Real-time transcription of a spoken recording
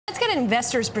get an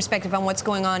investor's perspective on what's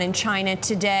going on in China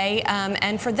today.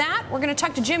 And for that, we're going to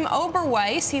talk to Jim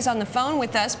Oberweis. He's on the phone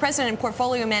with us, President and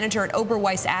Portfolio Manager at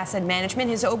Oberweis Asset Management.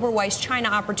 His Oberweis China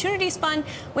Opportunities Fund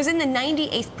was in the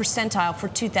 98th percentile for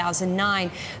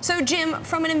 2009. So, Jim,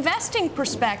 from an investing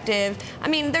perspective, I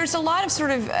mean, there's a lot of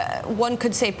sort of, one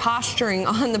could say, posturing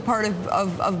on the part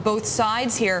of both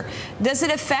sides here. Does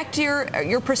it affect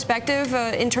your perspective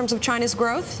in terms of China's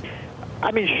growth?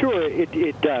 I mean, sure,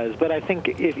 it does. But I think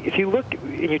if you look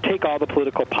and you take all the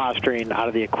political posturing out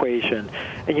of the equation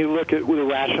and you look at the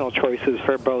rational choices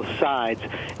for both sides,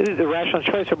 the rational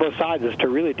choice for both sides is to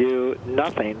really do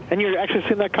nothing. And you're actually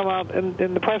seeing that come out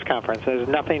in the press conference. There's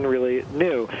nothing really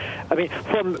new. I mean,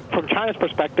 from China's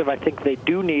perspective, I think they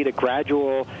do need a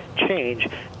gradual change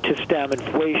to stem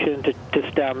inflation,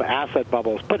 to stem asset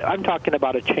bubbles. But I'm talking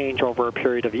about a change over a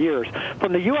period of years.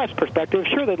 From the U.S. perspective,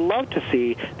 sure, they'd love to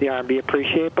see the RMB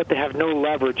appreciate, but they have no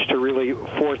leverage to really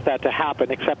force that to happen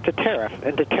except to tariff.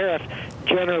 And to tariff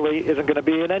generally isn't going to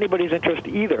be in anybody's interest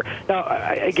either. Now,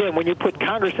 again, when you put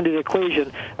Congress into the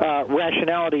equation,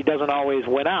 rationality doesn't always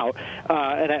win out.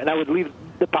 And I would leave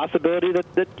the possibility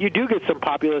that you do get some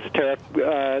populist tariff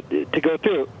to go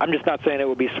through. I'm just not saying it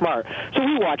would be smart. So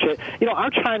we watch it. You know, our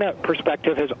China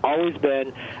perspective has always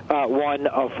been one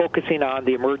of focusing on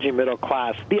the emerging middle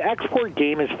class. The export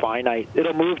game is finite.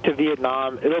 It'll move to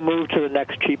Vietnam. It'll move to the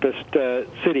next cheapest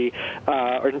city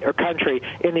or country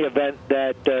in the event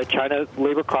that China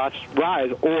labor costs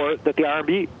rise or that the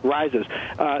RMB rises.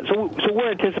 So we're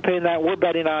anticipating that. We're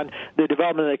betting on the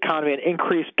development of the economy and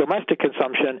increased domestic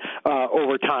consumption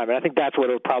over time. And I think that's what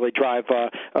will probably drive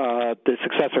the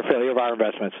success or failure of our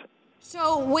investments.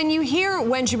 So when you hear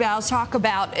Jiabao talk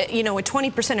about, you know, a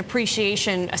 20%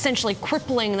 appreciation essentially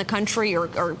crippling the country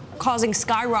or causing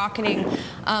skyrocketing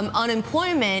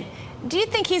unemployment, do you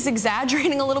think he's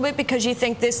exaggerating a little bit because you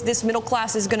think this middle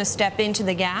class is going to step into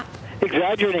the gap?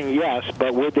 Exaggerating, yes,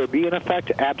 but would there be an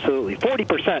effect? Absolutely.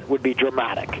 40% would be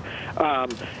dramatic.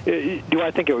 Do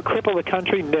I think it would cripple the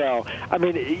country? No. I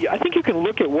mean, I think you can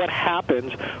look at what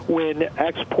happens when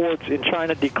exports in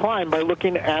China decline by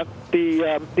looking at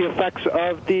the effects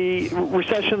of the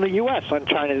recession in the U.S. on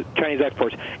Chinese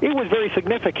exports. It was very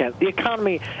significant. The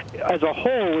economy as a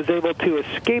whole was able to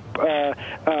escape the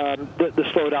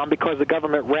slowdown because the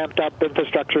government ramped up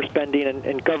infrastructure spending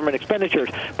and government expenditures,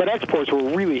 but exports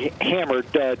were really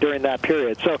hammered during that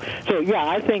period. So yeah,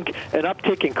 I think an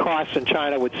uptick in costs in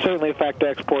China would certainly affect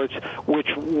exports, which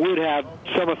would have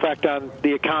some effect on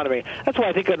the economy. That's why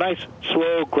I think a nice,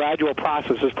 slow, gradual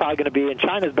process is probably going to be in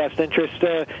China's best interest,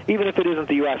 even if it isn't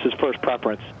the U.S.'s first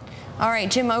preference. All right,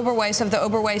 Jim Oberweis of the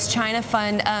Oberweis China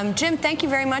Fund. Jim, thank you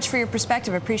very much for your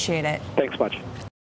perspective. Appreciate it. Thanks much.